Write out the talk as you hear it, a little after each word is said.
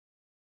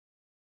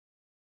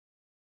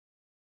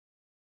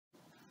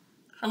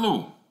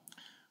Hello,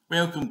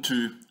 welcome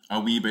to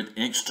A Wee Bit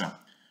Extra,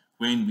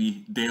 when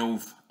we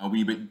delve a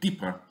wee bit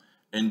deeper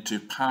into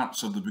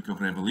parts of the book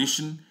of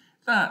Revelation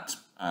that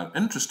are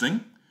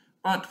interesting,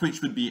 but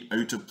which would be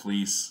out of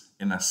place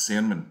in a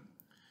sermon.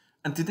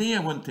 And today I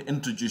want to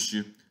introduce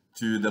you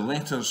to the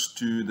letters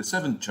to the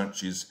 7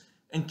 churches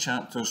in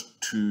chapters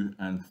 2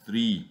 and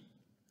 3.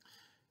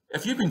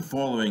 If you've been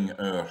following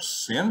our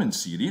sermon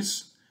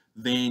series,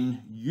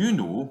 then you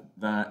know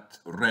that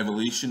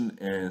Revelation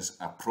is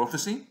a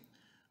prophecy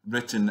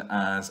written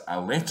as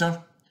a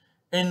letter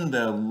in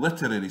the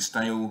literary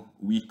style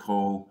we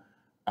call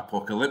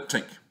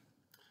apocalyptic.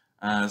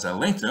 As a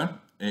letter,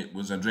 it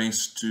was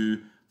addressed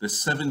to the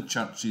 7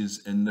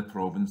 churches in the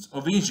province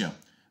of Asia,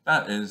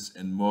 that is,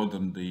 in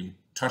modern-day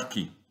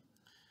Turkey.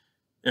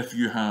 If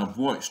you have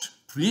watched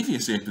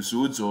previous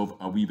episodes of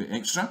A Wee Bit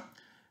Extra,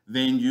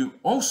 then you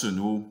also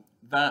know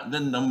that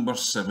the number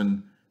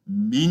 7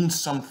 means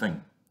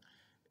something.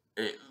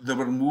 There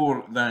were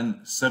more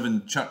than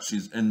 7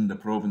 churches in the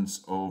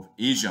province of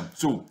Asia.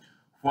 So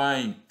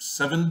why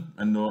 7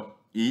 and not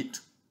 8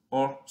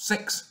 or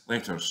 6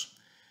 letters?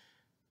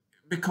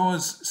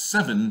 Because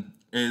 7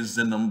 is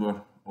the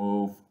number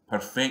of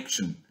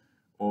perfection,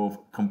 of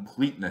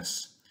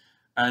completeness.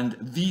 And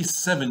these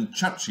 7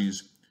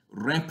 churches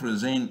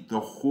represent the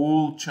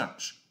whole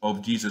church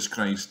of Jesus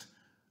Christ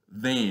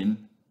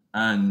then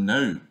and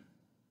now.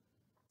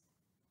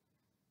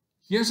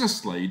 Here's a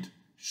slide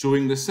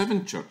showing the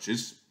 7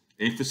 churches: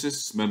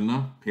 Ephesus,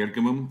 Smyrna,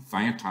 Pergamum,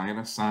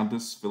 Thyatira,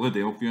 Sardis,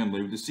 Philadelphia and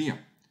Laodicea.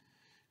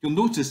 You'll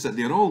notice that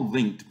they're all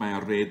linked by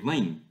a red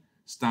line,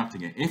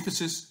 starting at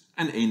Ephesus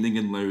and ending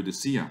in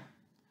Laodicea.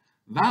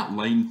 That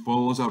line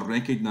follows a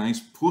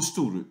recognised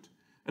postal route,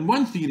 and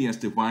one theory as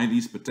to why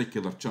these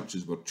particular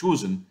churches were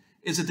chosen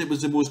is that it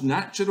was the most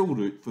natural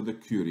route for the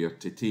courier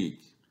to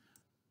take.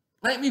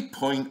 Let me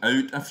point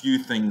out a few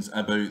things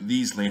about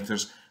these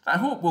letters that I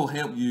hope will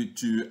help you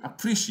to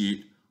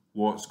appreciate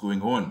what's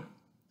going on.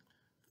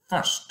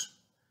 First,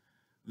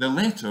 the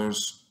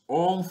letters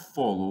all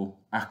follow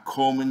a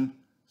common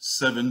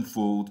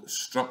 7-fold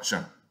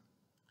structure.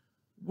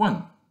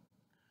 1.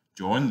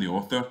 John, the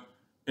author,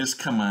 is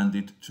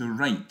commanded to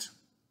write.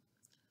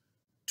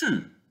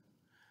 2.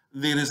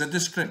 There is a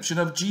description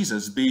of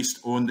Jesus based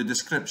on the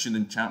description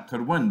in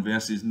chapter 1,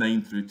 verses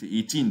 9 through to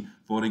 18.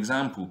 For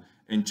example,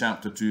 in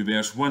chapter 2,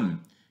 verse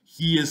 1,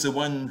 he is the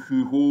one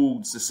who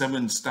holds the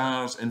 7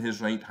 stars in his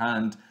right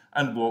hand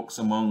and walks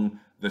among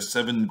the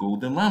 7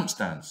 golden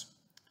lampstands.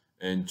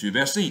 In 2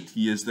 verse 8,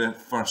 he is the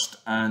first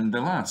and the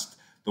last,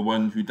 the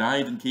one who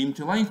died and came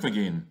to life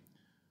again.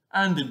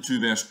 And in 2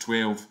 verse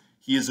 12,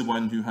 he is the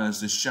one who has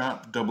the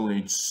sharp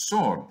double-edged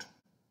sword.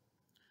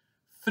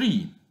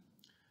 3.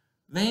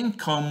 Then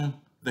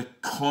come the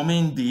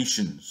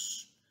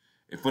commendations.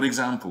 For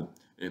example,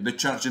 the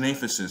church in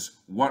Ephesus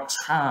works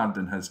hard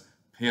and has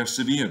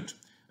persevered.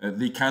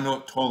 They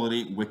cannot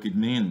tolerate wicked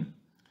men.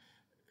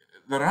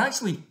 There are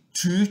actually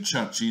 2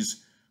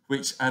 churches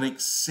which are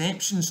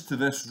exceptions to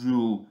this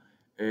rule.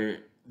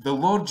 The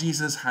Lord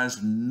Jesus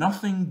has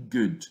nothing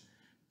good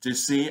to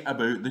say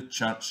about the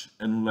church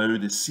in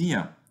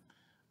Laodicea,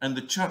 and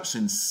the church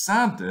in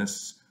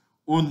Sardis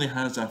only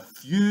has a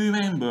few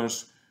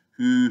members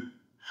who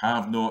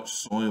have not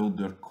soiled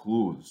their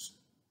clothes.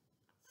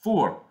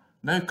 4.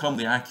 Now come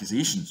the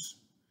accusations.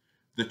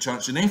 The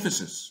church in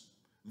Ephesus,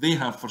 they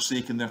have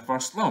forsaken their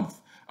first love.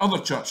 Other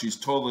churches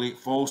tolerate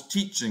false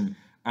teaching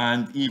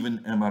and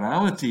even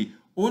immorality.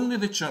 Only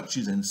the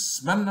churches in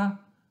Smyrna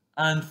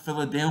and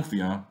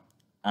Philadelphia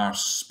are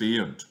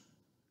spared.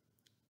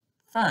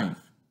 5.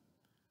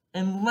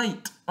 In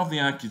light of the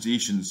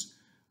accusations,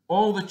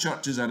 all the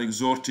churches are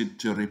exhorted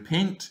to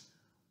repent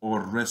or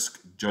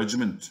risk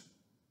judgment.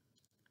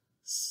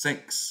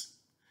 6.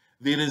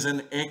 There is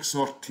an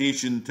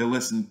exhortation to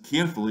listen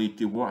carefully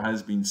to what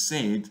has been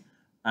said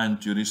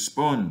and to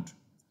respond.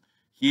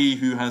 He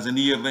who has an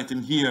ear, let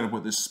him hear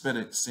what the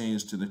Spirit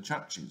says to the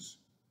churches.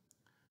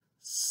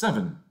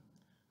 7.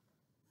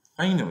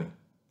 Finally,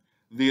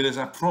 there is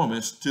a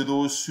promise to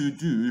those who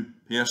do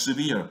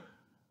persevere,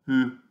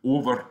 who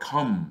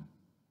overcome.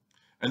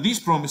 And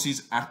these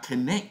promises are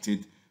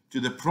connected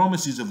to the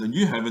promises of the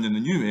new heaven and the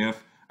new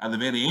earth at the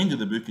very end of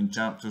the book in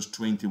chapters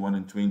 21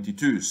 and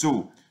 22.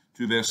 So,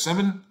 2 verse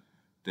 7,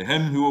 to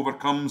him who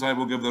overcomes I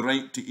will give the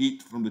right to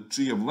eat from the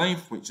tree of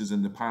life, which is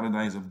in the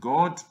paradise of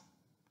God.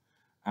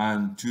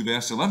 And 2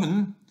 verse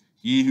 11,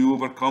 he who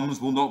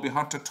overcomes will not be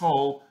hurt at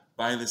all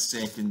by the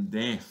second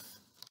death.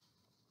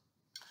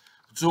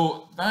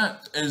 So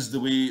that is the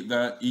way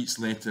that each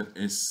letter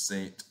is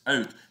set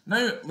out.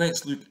 Now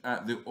let's look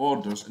at the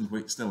orders in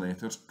which the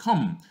letters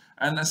come.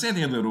 And I said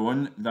earlier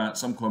on that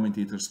some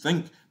commentators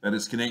think that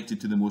it's connected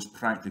to the most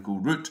practical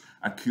route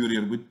a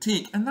courier would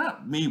take, and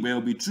that may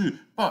well be true.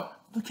 But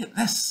look at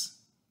this.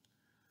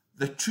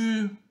 The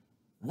 2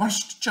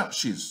 worst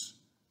churches,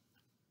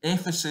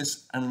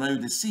 Ephesus and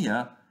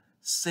Laodicea,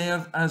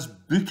 serve as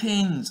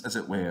bookends, as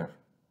it were.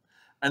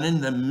 And in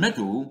the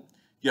middle,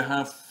 you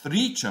have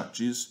 3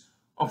 churches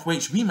of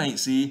which we might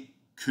say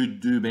could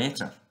do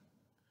better.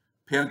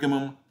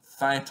 Pergamum,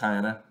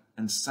 Thyatira,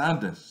 and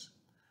Sardis.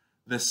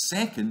 The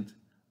second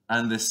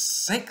and the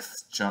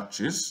sixth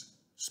churches,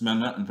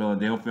 Smyrna and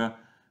Philadelphia,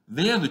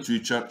 they are the two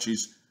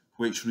churches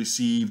which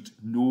received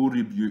no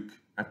rebuke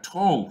at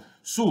all.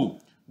 So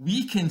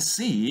we can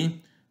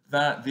say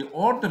that the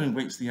order in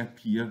which they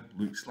appear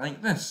looks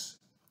like this: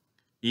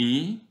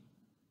 A,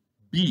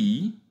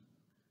 B,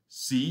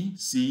 C,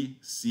 C,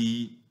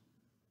 C,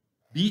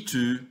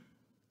 B2,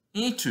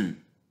 A2.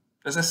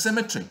 There's a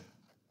symmetry.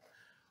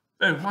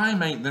 Now, why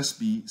might this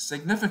be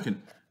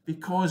significant?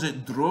 Because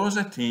it draws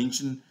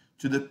attention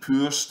to the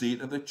poor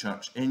state of the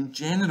church in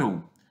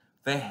general.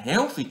 The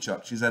healthy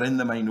churches are in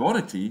the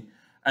minority,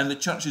 and the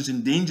churches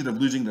in danger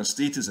of losing their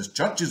status as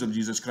churches of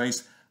Jesus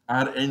Christ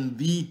are in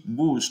the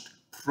most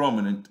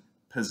prominent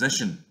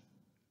position.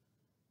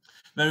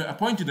 Now, I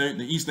pointed out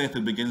that each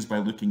letter begins by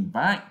looking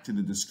back to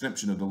the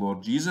description of the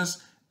Lord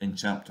Jesus in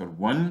chapter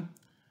 1.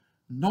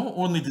 Not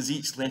only does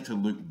each letter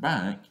look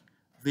back,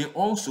 they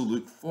also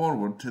look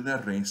forward to the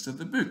rest of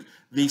the book.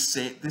 They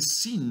set the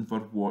scene for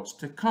what's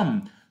to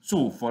come.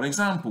 So, for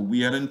example,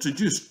 we are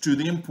introduced to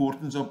the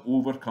importance of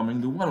overcoming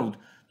the world,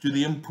 to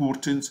the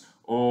importance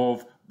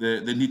of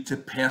the need to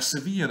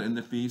persevere in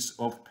the face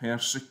of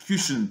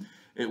persecution.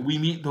 We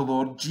meet the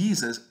Lord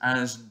Jesus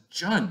as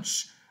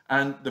judge,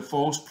 and the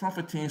false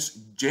prophetess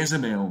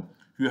Jezebel,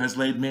 who has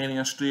led many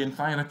astray in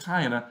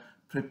Thyatira,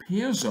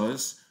 prepares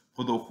us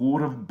for the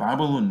whore of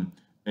Babylon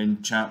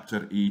in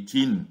chapter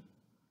 18.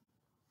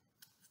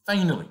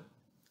 Finally,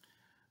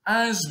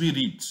 as we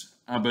read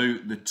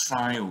about the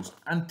trials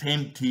and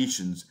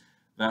temptations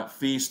that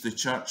face the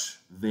church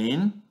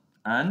then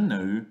and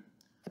now,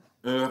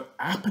 our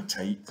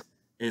appetite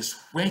is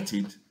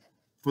whetted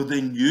for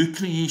the new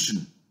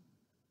creation.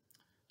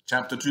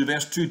 Chapter 2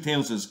 verse 2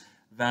 tells us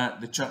that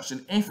the church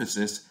in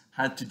Ephesus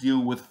had to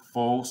deal with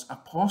false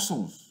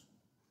apostles.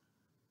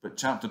 But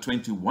chapter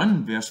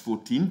 21 verse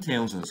 14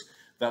 tells us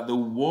that the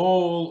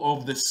wall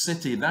of the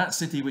city, that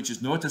city which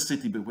is not a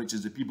city but which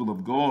is the people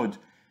of God,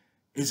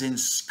 is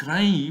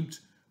inscribed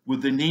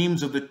with the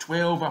names of the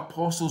 12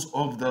 apostles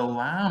of the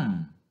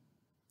Lamb.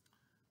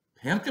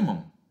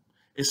 Pergamum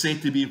is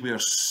said to be where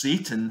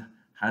Satan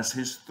has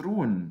his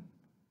throne.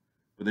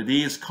 But the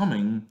day is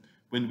coming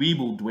when we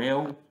will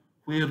dwell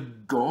where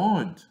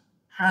God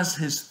has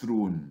his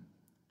throne.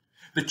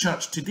 The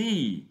church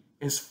today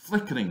is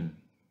flickering,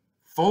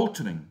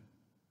 faltering,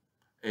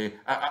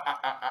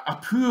 a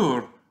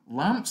poor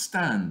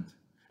lampstand,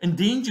 in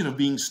danger of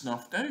being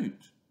snuffed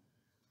out.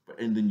 But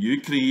in the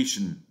new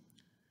creation,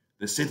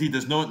 the city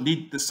does not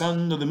need the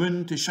sun or the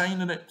moon to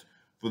shine on it,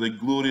 for the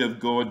glory of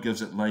God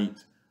gives it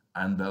light,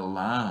 and the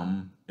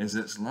Lamb is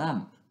its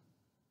lamp.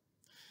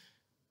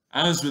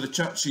 As with the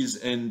churches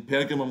in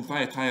Pergamum,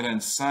 Thyatira,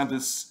 and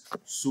Sardis,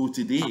 so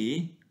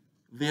today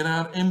there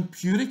are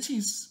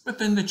impurities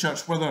within the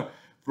church, whether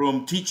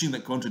from teaching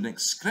that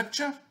contradicts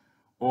Scripture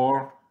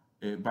or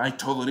by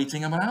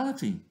tolerating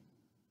immorality,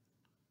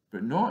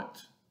 but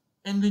not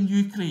in the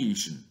new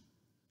creation.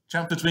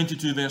 Chapter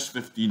 22, verse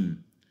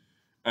 15.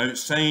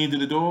 Outside are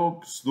the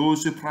dogs,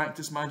 those who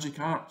practice magic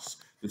arts,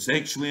 the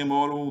sexually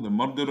immoral, the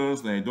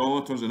murderers, the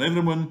idolaters, and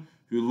everyone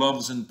who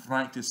loves and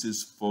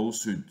practices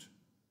falsehood.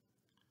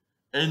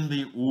 In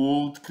the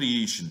old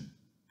creation,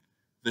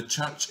 the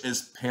church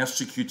is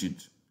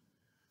persecuted,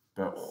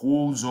 but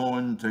holds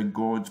on to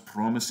God's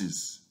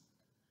promises.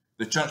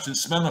 The church in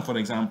Smyrna, for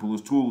example,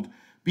 is told,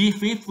 "Be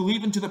faithful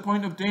even to the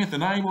point of death,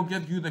 and I will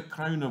give you the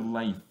crown of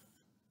life."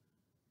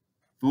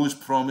 Those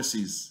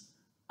promises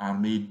are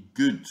made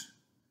good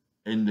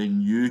in the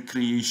new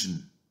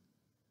creation.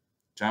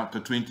 Chapter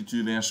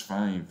 22, verse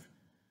 5.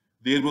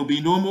 There will be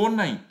no more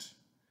night.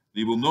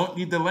 They will not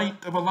need the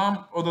light of a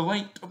lamp or the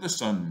light of the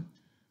sun,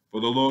 for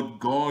the Lord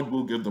God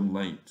will give them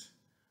light,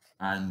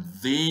 and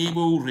they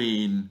will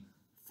reign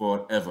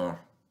forever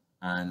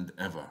and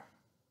ever.